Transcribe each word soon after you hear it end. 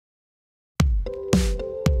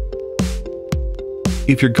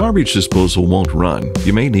If your garbage disposal won't run,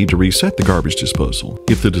 you may need to reset the garbage disposal.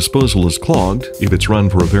 If the disposal is clogged, if it's run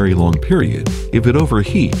for a very long period, if it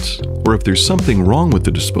overheats, or if there's something wrong with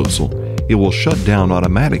the disposal, it will shut down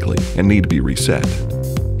automatically and need to be reset.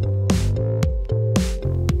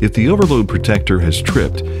 If the overload protector has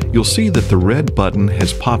tripped, you'll see that the red button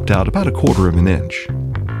has popped out about 1/4 of an inch.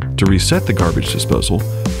 To reset the garbage disposal,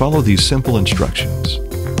 follow these simple instructions.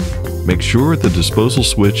 Make sure the disposal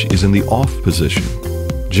switch is in the off position.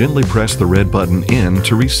 Gently press the red button in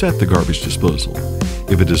to reset the garbage disposal.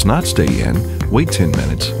 If it does not stay in, wait 10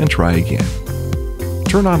 minutes and try again.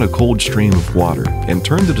 Turn on a cold stream of water and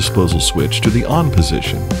turn the disposal switch to the on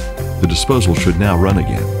position. The disposal should now run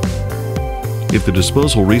again. If the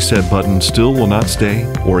disposal reset button still will not stay,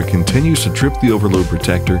 or it continues to trip the overload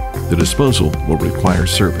protector, the disposal will require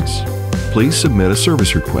service. Please submit a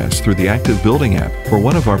service request through the Active Building app for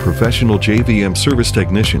one of our professional JVM service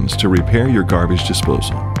technicians to repair your garbage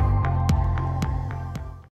disposal.